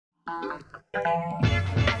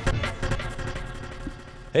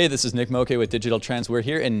Hey, this is Nick Moke with Digital Trends. We're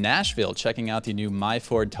here in Nashville checking out the new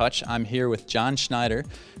MyFord Touch. I'm here with John Schneider,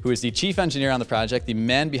 who is the chief engineer on the project, the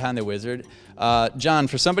man behind the wizard. John,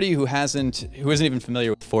 for somebody who isn't even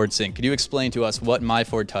familiar with Ford Sync, could you explain to us what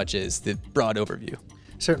MyFord Touch is, the broad overview?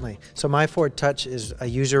 Certainly. So MyFord Touch is a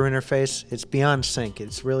user interface. It's beyond sync.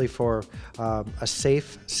 It's really for a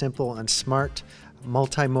safe, simple, and smart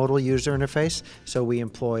multimodal user interface. So we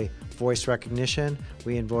employ voice recognition,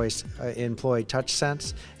 we employ touch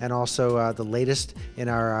sense, and also the latest in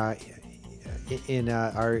our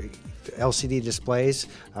LCD displays,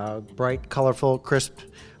 bright, colorful, crisp,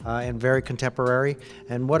 and very contemporary.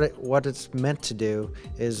 And what it's meant to do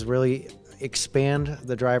is really expand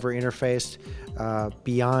the driver interface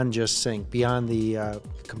beyond just sync, beyond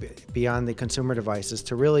the consumer devices,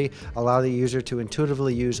 to really allow the user to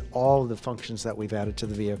intuitively use all of the functions that we've added to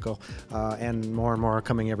the vehicle, and more are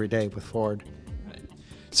coming every day with Ford.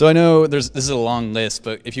 So I know this is a long list,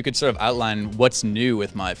 but if you could sort of outline what's new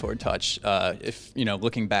with MyFord Touch, if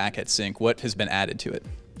looking back at Sync, what has been added to it?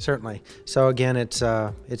 Certainly. So again, it's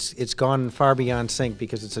gone far beyond sync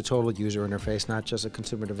because it's a total user interface, not just a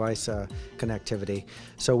consumer device connectivity.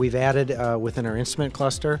 So we've added within our instrument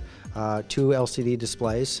cluster 2 LCD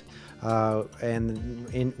displays,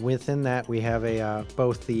 and within that we have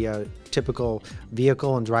both the typical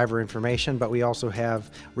vehicle and driver information, but we also have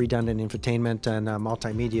redundant infotainment and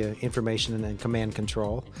multimedia information and command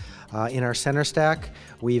control. In our center stack,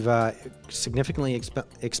 we've significantly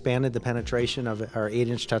expanded the penetration of our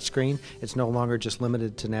 8-inch touchscreen. It's no longer just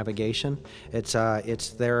limited to navigation. It's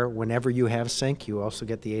there whenever you have sync. You also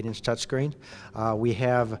get the 8-inch touchscreen. We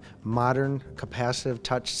have modern capacitive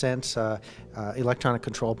touch sense electronic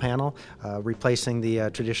control panel, replacing the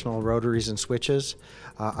traditional rotaries and switches.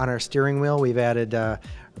 On our steering wheel, we've added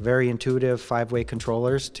very intuitive 5-way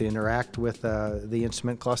controllers to interact with the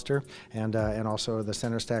instrument cluster and also the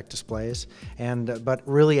center stack displays. But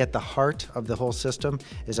really at the heart of the whole system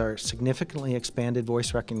is our significantly expanded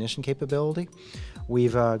voice recognition capability.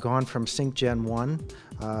 We've gone from Sync Gen 1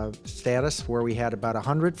 status, where we had about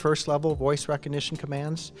 100 first-level voice recognition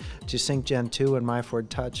commands, to Sync Gen 2 and MyFord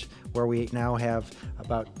Touch, where we now have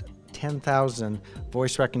about 10,000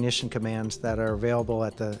 voice recognition commands that are available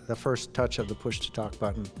at the first touch of the push-to-talk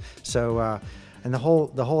button. So, and the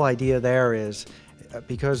whole idea there is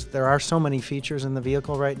because there are so many features in the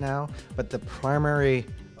vehicle right now, but the primary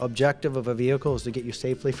objective of a vehicle is to get you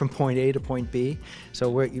safely from point A to point B. So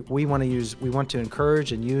we want to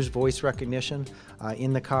encourage and use voice recognition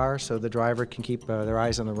in the car, so the driver can keep their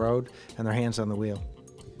eyes on the road and their hands on the wheel.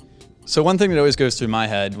 So one thing that always goes through my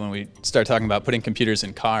head when we start talking about putting computers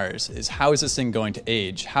in cars is, how is this thing going to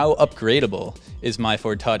age? How upgradable is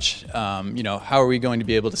MyFord Touch? How are we going to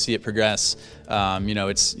be able to see it progress?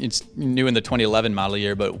 It's new in the 2011 model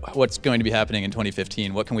year, but what's going to be happening in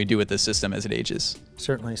 2015? What can we do with this system as it ages?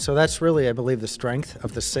 Certainly. So that's really, I believe, the strength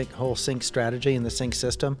of the whole Sync strategy and the Sync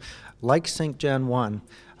system. Like Sync Gen 1,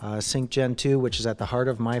 Sync Gen 2, which is at the heart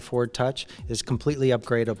of MyFord Touch, is completely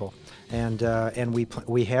upgradable, and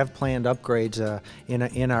we have planned upgrades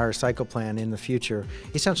in our cycle plan in the future.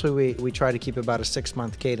 Essentially, we try to keep about a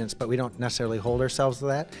 6-month cadence, but we don't necessarily hold ourselves to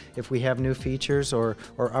that. If we have new features or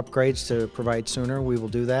upgrades to provide sooner, we will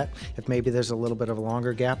do that. If maybe there's a little bit of a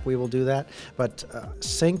longer gap, we will do that. But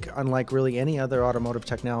Sync, unlike really any other automotive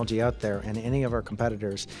technology out there and any of our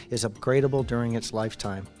competitors, is upgradable during its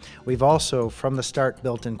lifetime. We've also, from the start,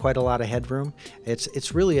 built in quite a lot of headroom.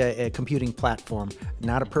 It's really a computing platform,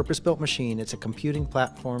 not a purpose-built machine. It's a computing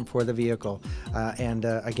platform for the vehicle,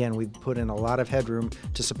 again, we've put in a lot of headroom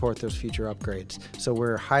to support those future upgrades. So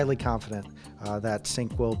we're highly confident that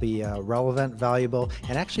Sync will be relevant, valuable,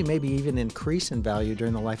 and actually maybe even increase in value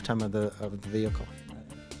during the lifetime of the vehicle.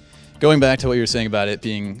 Going back to what you were saying about it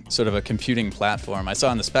being sort of a computing platform, I saw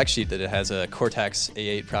on the spec sheet that it has a Cortex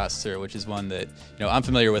A8 processor, which is one that I'm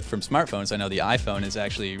familiar with from smartphones. I know the iPhone is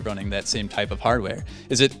actually running that same type of hardware.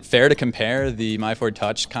 Is it fair to compare the MyFord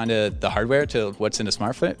Touch, kind of the hardware, to what's in a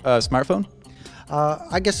smartphone?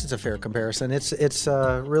 I guess it's a fair comparison. It's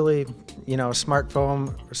really, a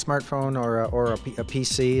smartphone or a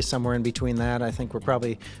PC, somewhere in between that. I think we're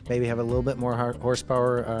probably maybe have a little bit more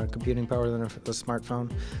horsepower, computing power than a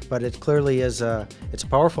smartphone, but it clearly is it's a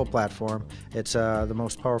powerful platform. It's the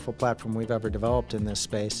most powerful platform we've ever developed in this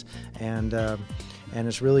space, and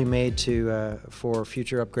it's really made for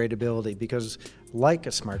future upgradability, because like a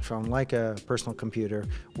smartphone, like a personal computer,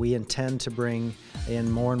 we intend to bring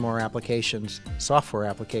in more and more applications, software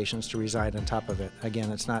applications, to reside on top of it.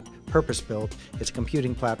 Again, it's not purpose-built, it's a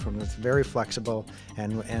computing platform that's very flexible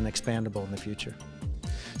and expandable in the future.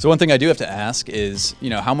 So one thing I do have to ask is,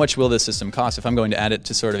 how much will this system cost? If I'm going to add it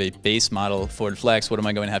to sort of a base model Ford Flex, what am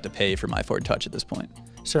I going to have to pay for MyFord Touch at this point?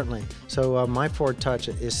 Certainly. So MyFord Touch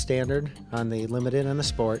is standard on the Limited and the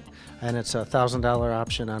Sport, and it's a $1,000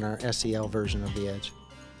 option on our SEL version of the Edge.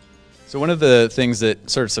 So one of the things that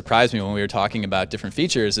sort of surprised me when we were talking about different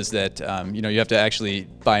features is that you have to actually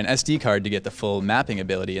buy an SD card to get the full mapping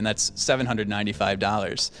ability, and that's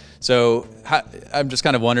 $795. So I'm just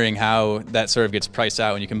kind of wondering how that sort of gets priced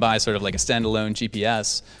out when you can buy sort of like a standalone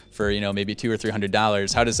GPS for maybe $200 or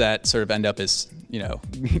 $300. How does that sort of end up as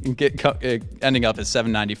ending up as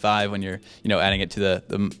 $795 when you're adding it to the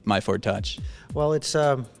MyFord Touch? Well, it's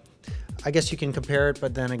I guess you can compare it,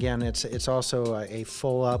 but then again, it's also a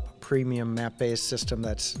full-up premium map-based system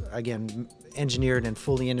that's, again, engineered and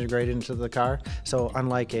fully integrated into the car. So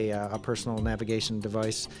unlike a personal navigation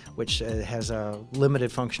device, which has a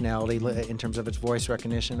limited functionality in terms of its voice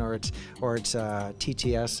recognition or its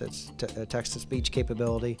TTS, its text-to-speech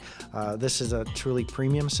capability, this is a truly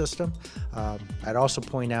premium system. I'd also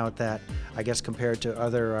point out that, I guess, compared to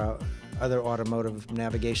other automotive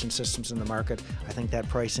navigation systems in the market, I think that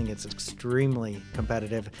pricing is extremely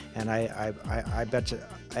competitive, and I bet you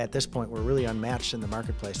at this point we're really unmatched in the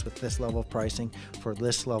marketplace with this level of pricing for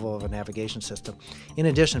this level of a navigation system. In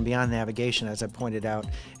addition, beyond navigation, as I pointed out,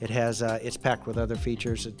 it's packed with other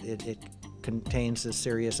features. It contains the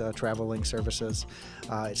Sirius traveling services.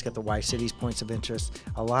 It's got the Y-Cities points of interest,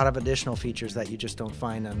 a lot of additional features that you just don't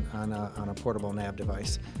find on a portable nav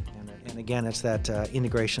device. And again, it's that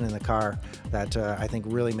integration in the car that I think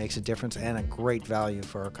really makes a difference and a great value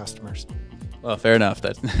for our customers. Well, fair enough.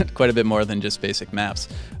 That's quite a bit more than just basic maps.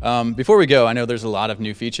 Before we go, I know there's a lot of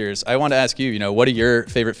new features. I want to ask you, what are your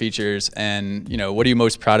favorite features, and what are you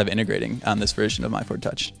most proud of integrating on this version of MyFord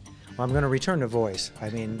Touch? Well, I'm going to return to voice. I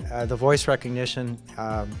mean, the voice recognition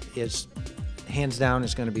is hands down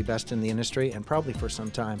is going to be best in the industry, and probably for some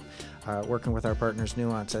time. Working with our partners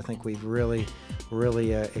Nuance, I think we've really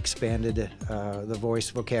expanded the voice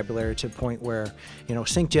vocabulary to a point where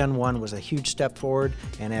Sync Gen 1 was a huge step forward,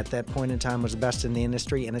 and at that point in time was the best in the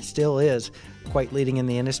industry, and it still is quite leading in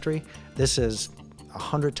the industry. This is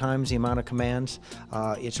 100 times the amount of commands.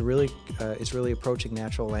 It's really approaching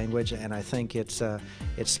natural language, and I think it's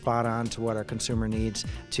spot on to what our consumer needs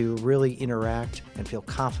to really interact and feel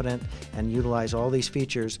confident and utilize all these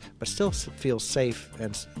features, but still feel safe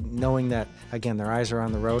and knowing that, again, their eyes are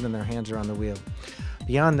on the road and their hands are on the wheel.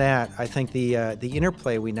 Beyond that, I think the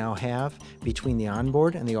interplay we now have between the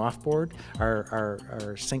onboard and the offboard,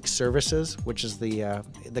 our sync services, which is the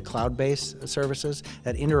cloud-based services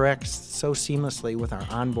that interact so seamlessly with our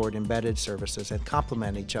onboard embedded services and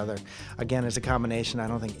complement each other. Again, as a combination, I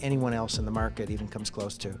don't think anyone else in the market even comes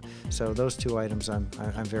close to. So those two items I'm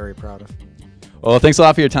very proud of. Well, thanks a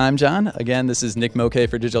lot for your time, John. Again, this is Nick Moke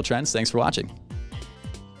for Digital Trends. Thanks for watching.